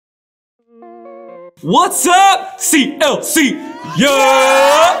What's up, CLC?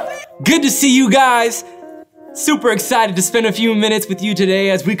 Yeah! Good to see you guys. Super excited to spend a few minutes with you today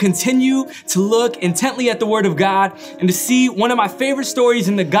as we continue to look intently at the Word of God and to see one of my favorite stories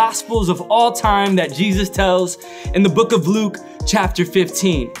in the Gospels of all time that Jesus tells in the book of Luke, chapter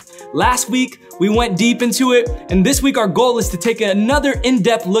 15. Last week, we went deep into it, and this week our goal is to take another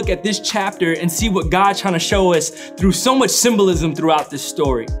in-depth look at this chapter and see what God's trying to show us through so much symbolism throughout this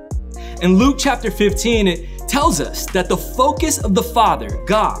story. In Luke chapter 15, it tells us that the focus of the Father,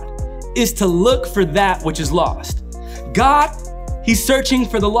 God, is to look for that which is lost. God, He's searching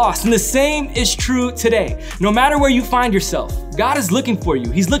for the lost, and the same is true today. No matter where you find yourself, God is looking for you.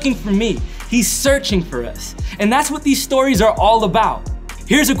 He's looking for me. He's searching for us. And that's what these stories are all about.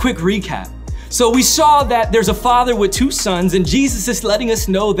 Here's a quick recap. So we saw that there's a father with two sons, and Jesus is letting us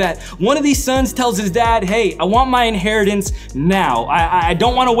know that one of these sons tells his dad, hey, I want my inheritance now. I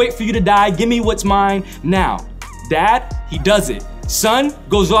don't want to wait for you to die. Give me what's mine now. Dad, he does it. Son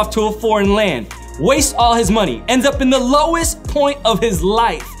goes off to a foreign land, wastes all his money, ends up in the lowest point of his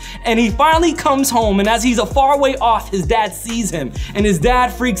life. And he finally comes home, and as he's a far way off, his dad sees him, and his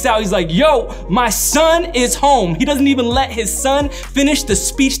dad freaks out. He's like, yo, my son is home. He doesn't even let his son finish the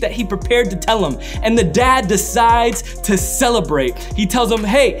speech that he prepared to tell him. And the dad decides to celebrate. He tells him,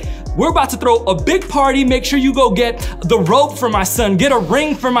 hey, we're about to throw a big party. Make sure you go get the robe for my son, get a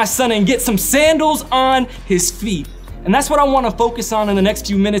ring for my son, and get some sandals on his feet. And that's what I want to focus on in the next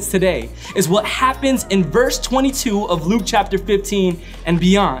few minutes today, is what happens in verse 22 of Luke chapter 15 and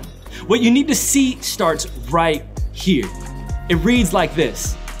beyond. What you need to see starts right here. It reads like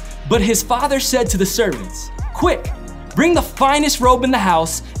this. But his father said to the servants, quick, bring the finest robe in the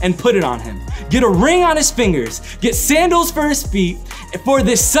house and put it on him. Get a ring on his fingers, get sandals for his feet, for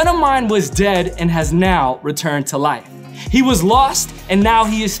this son of mine was dead and has now returned to life. He was lost and now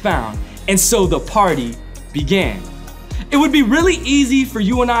he is found. And so the party began. It would be really easy for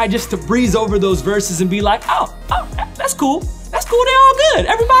you and I just to breeze over those verses and be like, oh, that's cool. That's cool, they're all good.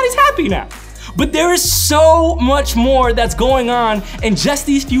 Everybody's happy now. But there is so much more that's going on in just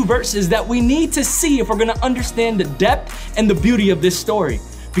these few verses that we need to see if we're gonna understand the depth and the beauty of this story.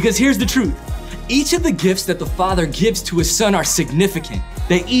 Because here's the truth. Each of the gifts that the Father gives to his son are significant.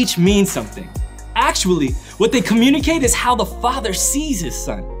 They each mean something. Actually, what they communicate is how the Father sees his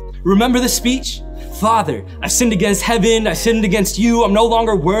son. Remember the speech? Father, I sinned against heaven, I sinned against you, I'm no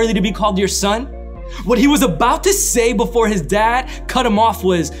longer worthy to be called your son. What he was about to say before his dad cut him off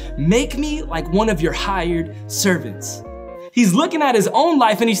was, make me like one of your hired servants. He's looking at his own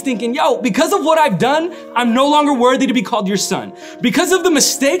life and he's thinking, yo, because of what I've done, I'm no longer worthy to be called your son. Because of the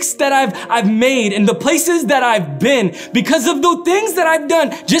mistakes that I've made and the places that I've been, because of the things that I've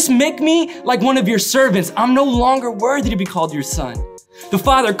done, just make me like one of your servants. I'm no longer worthy to be called your son. The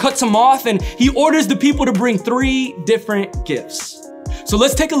father cuts him off and he orders the people to bring 3 different gifts. So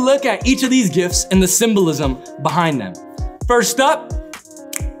let's take a look at each of these gifts and the symbolism behind them. First up,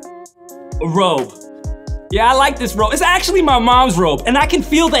 a robe. Yeah, I like this robe. It's actually my mom's robe, and I can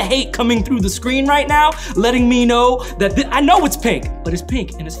feel the hate coming through the screen right now, letting me know that I know it's pink, but it's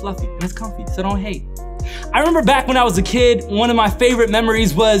pink and it's fluffy and it's comfy, so don't hate. I remember back when I was a kid, one of my favorite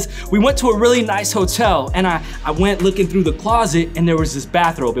memories was we went to a really nice hotel, and I went looking through the closet and there was this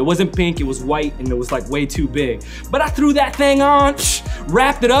bathrobe. It wasn't pink, it was white, and it was like way too big. But I threw that thing on,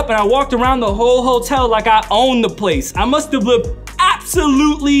 wrapped it up, and I walked around the whole hotel like I owned the place. I must have looked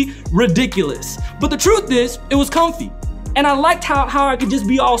absolutely ridiculous. But the truth is, it was comfy. And I liked how I could just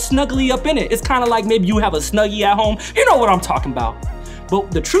be all snuggly up in it. It's kind of like maybe you have a Snuggie at home. You know what I'm talking about.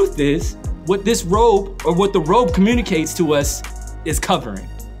 But the truth is, what this robe, or what the robe communicates to us, is covering.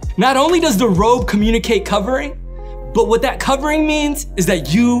 Not only does the robe communicate covering, but what that covering means is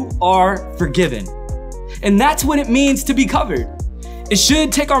that you are forgiven. And that's what it means to be covered. It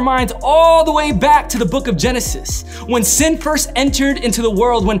should take our minds all the way back to the book of Genesis, when sin first entered into the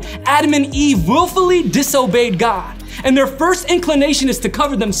world, when Adam and Eve willfully disobeyed God. And their first inclination is to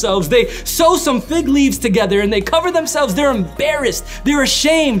cover themselves. They sew some fig leaves together and they cover themselves. They're embarrassed. They're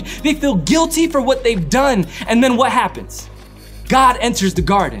ashamed. They feel guilty for what they've done. And then what happens? God enters the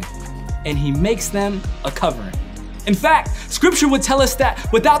garden and he makes them a covering. In fact, scripture would tell us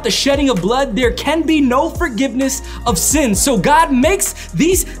that without the shedding of blood, there can be no forgiveness of sins. So God makes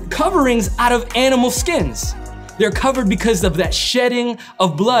these coverings out of animal skins. They're covered because of that shedding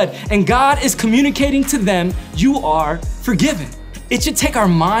of blood. And God is communicating to them, you are forgiven. It should take our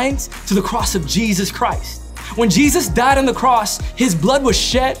minds to the cross of Jesus Christ. When Jesus died on the cross, his blood was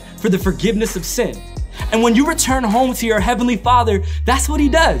shed for the forgiveness of sin. And when you return home to your heavenly Father, that's what he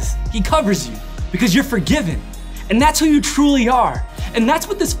does. He covers you because you're forgiven. And that's who you truly are. And that's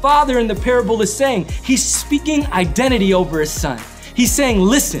what this father in the parable is saying. He's speaking identity over his son. He's saying,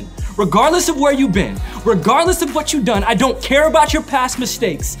 listen, regardless of where you've been, regardless of what you've done, I don't care about your past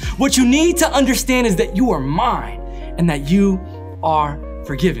mistakes. What you need to understand is that you are mine and that you are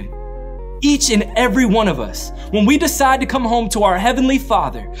forgiven. Each and every one of us, when we decide to come home to our Heavenly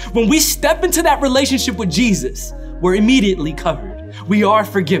Father, when we step into that relationship with Jesus, we're immediately covered. We are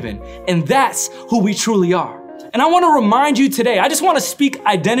forgiven, and that's who we truly are. And I want to remind you today, I just want to speak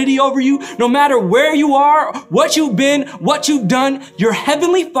identity over you. No matter where you are, what you've been, what you've done, your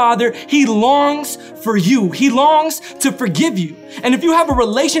Heavenly Father, He longs for you. He longs to forgive you. And if you have a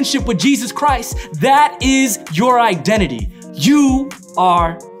relationship with Jesus Christ, that is your identity. You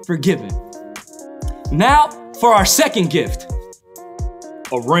are forgiven. Now for our second gift,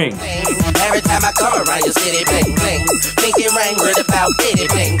 a ring. Every time I come around your city, bling, bling. Pinky ring, word about bitty,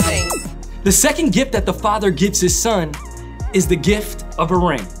 bling, bling. The second gift that the father gives his son is the gift of a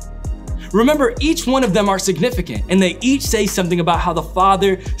ring. Remember, each one of them are significant, and they each say something about how the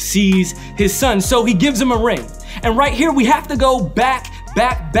father sees his son. So he gives him a ring. And right here, we have to go back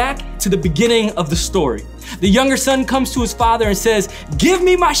to the beginning of the story. The younger son comes to his father and says, give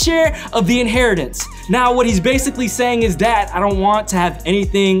me my share of the inheritance. Now, what he's basically saying is, Dad, I don't want to have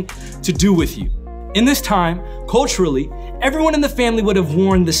anything to do with you. In this time, culturally, everyone in the family would have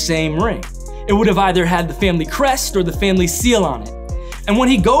worn the same ring. It would have either had the family crest or the family seal on it. And when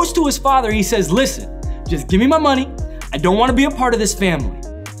he goes to his father, he says, listen, just give me my money. I don't want to be a part of this family.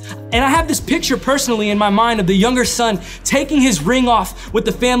 And I have this picture personally in my mind of the younger son taking his ring off with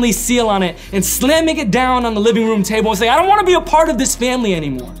the family seal on it and slamming it down on the living room table and saying, I don't want to be a part of this family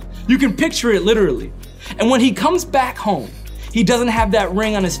anymore. You can picture it literally. And when he comes back home, he doesn't have that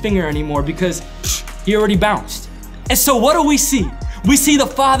ring on his finger anymore because he already bounced. And so what do we see? We see the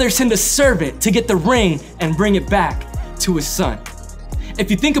father send a servant to get the ring and bring it back to his son.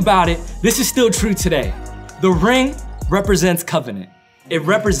 If you think about it, this is still true today. The ring represents covenant. It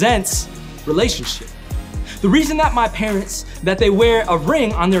represents relationship. The reason that my parents, that they wear a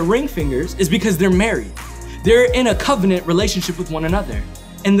ring on their ring fingers is because they're married. They're in a covenant relationship with one another.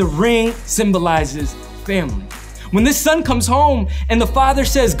 And the ring symbolizes family. When this son comes home and the father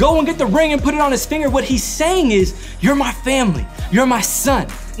says, go and get the ring and put it on his finger, what he's saying is, you're my family, you're my son.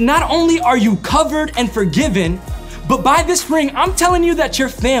 Not only are you covered and forgiven, but by this ring, I'm telling you that you're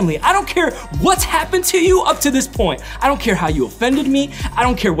family. I don't care what's happened to you up to this point. I don't care how you offended me. I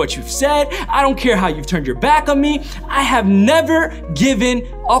don't care what you've said. I don't care how you've turned your back on me. I have never given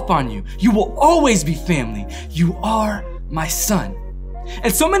up on you. You will always be family. You are my son.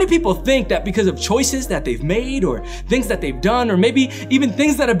 And so many people think that because of choices that they've made or things that they've done, or maybe even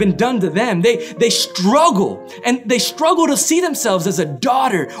things that have been done to them, they struggle, and they struggle to see themselves as a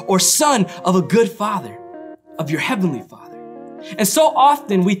daughter or son of a good father, of your Heavenly Father. And so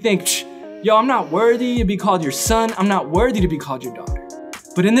often we think, yo, I'm not worthy to be called your son. I'm not worthy to be called your daughter.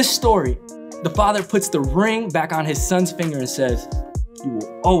 But in this story, the father puts the ring back on his son's finger and says, you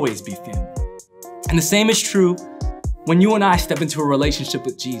will always be family. And the same is true when you and I step into a relationship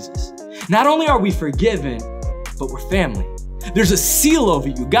with Jesus. Not only are we forgiven, but we're family. There's a seal over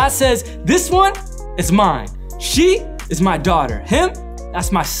you. God says, this one is mine. She is my daughter. Him,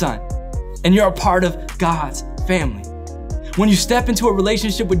 that's my son. And you're a part of God's family. When you step into a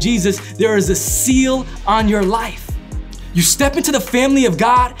relationship with Jesus, there is a seal on your life. You step into the family of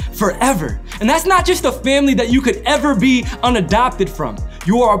God forever. And that's not just a family that you could ever be unadopted from.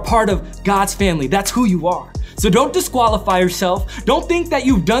 You are a part of God's family. That's who you are. So don't disqualify yourself. Don't think that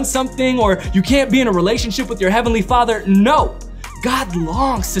you've done something or you can't be in a relationship with your Heavenly Father. No, God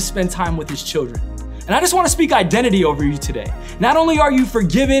longs to spend time with His children. And I just want to speak identity over you today. Not only are you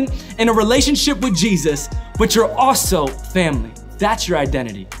forgiven in a relationship with Jesus, but you're also family. That's your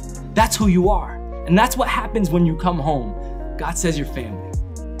identity. That's who you are. And that's what happens when you come home. God says you're family.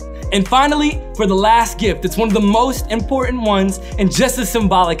 And finally, for the last gift, it's one of the most important ones and just as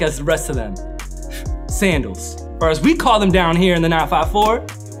symbolic as the rest of them. Sandals, or as we call them down here in the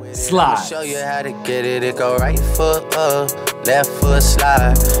 954, slides. Show you how to get it. It go right foot up, left foot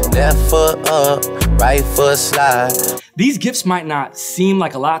slide, left foot up, right foot slide. These gifts might not seem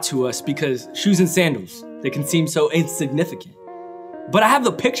like a lot to us because shoes and sandals, they can seem so insignificant. But I have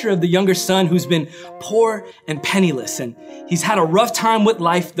the picture of the younger son who's been poor and penniless, and he's had a rough time with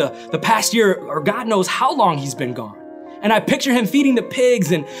life the past year, or God knows how long he's been gone. And I picture him feeding the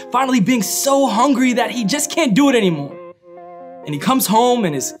pigs and finally being so hungry that he just can't do it anymore. And he comes home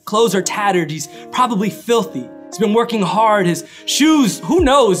and his clothes are tattered. He's probably filthy. He's been working hard. His shoes, who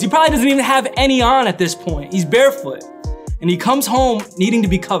knows? He probably doesn't even have any on at this point. He's barefoot. And he comes home needing to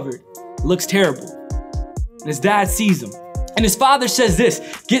be covered. It looks terrible. And his dad sees him. And his father says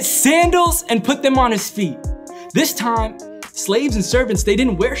this, get sandals and put them on his feet. This time, slaves and servants, they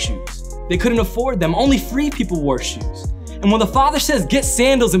didn't wear shoes. They couldn't afford them. Only free people wore shoes. And when the father says, get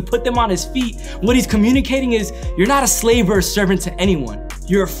sandals and put them on his feet, what he's communicating is, you're not a slave or a servant to anyone.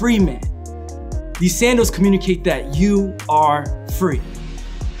 You're a free man. These sandals communicate that you are free.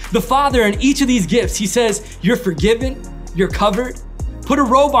 The father in each of these gifts, he says, you're forgiven, you're covered. Put a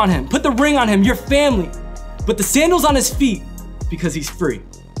robe on him, put the ring on him, your family. But the sandals on his feet, because he's free.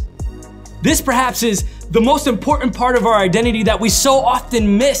 This perhaps is the most important part of our identity that we so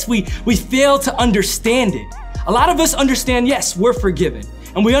often miss. We fail to understand it. A lot of us understand, yes, we're forgiven.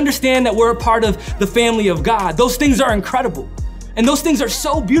 And we understand that we're a part of the family of God. Those things are incredible. And those things are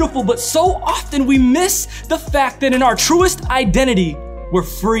so beautiful, but so often we miss the fact that in our truest identity, we're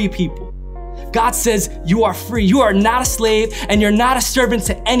free people. God says you are free. You are not a slave and you're not a servant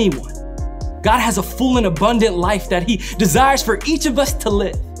to anyone. God has a full and abundant life that he desires for each of us to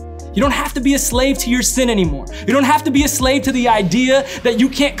live. You don't have to be a slave to your sin anymore. You don't have to be a slave to the idea that you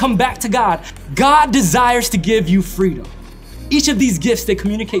can't come back to God. God desires to give you freedom. Each of these gifts, they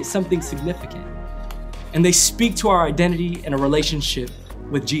communicate something significant, and they speak to our identity and a relationship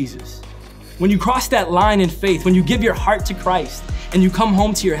with Jesus. When you cross that line in faith, when you give your heart to Christ and you come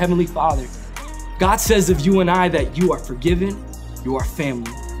home to your Heavenly Father, God says of you and I that you are forgiven, you are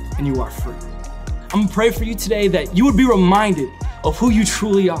family, and you are free. I'm gonna pray for you today that you would be reminded of who you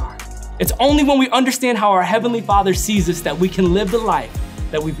truly are. It's only when we understand how our Heavenly Father sees us that we can live the life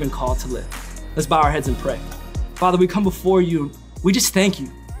that we've been called to live. Let's bow our heads and pray. Father, we come before you. We just thank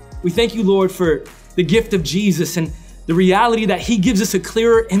you. We thank you, Lord, for the gift of Jesus and the reality that he gives us a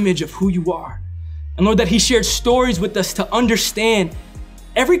clearer image of who you are. And Lord, that he shared stories with us to understand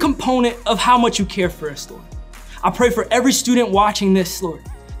every component of how much you care for us, Lord. I pray for every student watching this, Lord,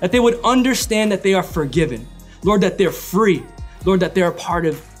 that they would understand that they are forgiven. Lord, that they're free. Lord, that they're a part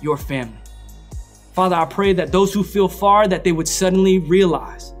of your family. Father, I pray that those who feel far, that they would suddenly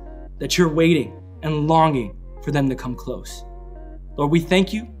realize that you're waiting and longing for them to come close. Lord, we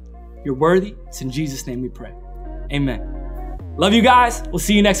thank you. You're worthy. It's in Jesus' name we pray. Amen. Love you guys. We'll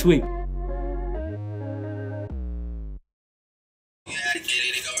see you next week.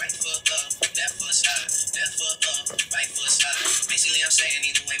 Basically, I'm saying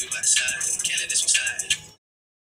either way, we about to slide.